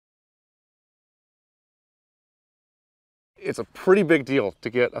it's a pretty big deal to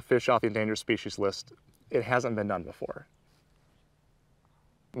get a fish off the endangered species list. It hasn't been done before.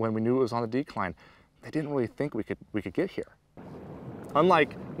 When we knew it was on the decline, they didn't really think we could get here.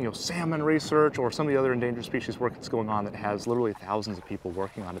 Unlike, you know, salmon research or some of the other endangered species work that's going on that has literally thousands of people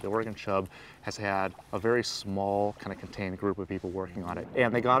working on it, the Oregon Chub has had a very small, kind of contained group of people working on it.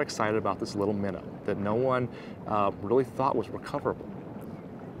 And they got excited about this little minnow that no one really thought was recoverable.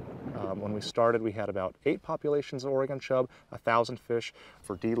 When we started, we had about 8 populations of Oregon Chub, 1,000 fish.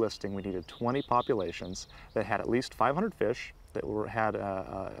 For delisting, we needed 20 populations that had at least 500 fish, that had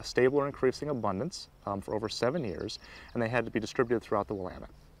a stable or increasing abundance for over 7 years, and they had to be distributed throughout the Willamette.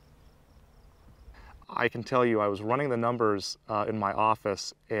 I can tell you, I was running the numbers in my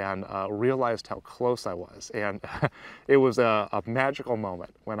office and realized how close I was, and it was a magical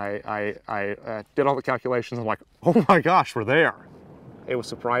moment when I did all the calculations. I'm like, oh my gosh, we're there. It was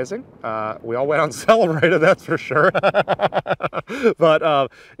surprising. We all went out and celebrated, that's for sure.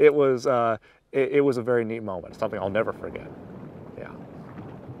 But it was a very neat moment, something I'll never forget.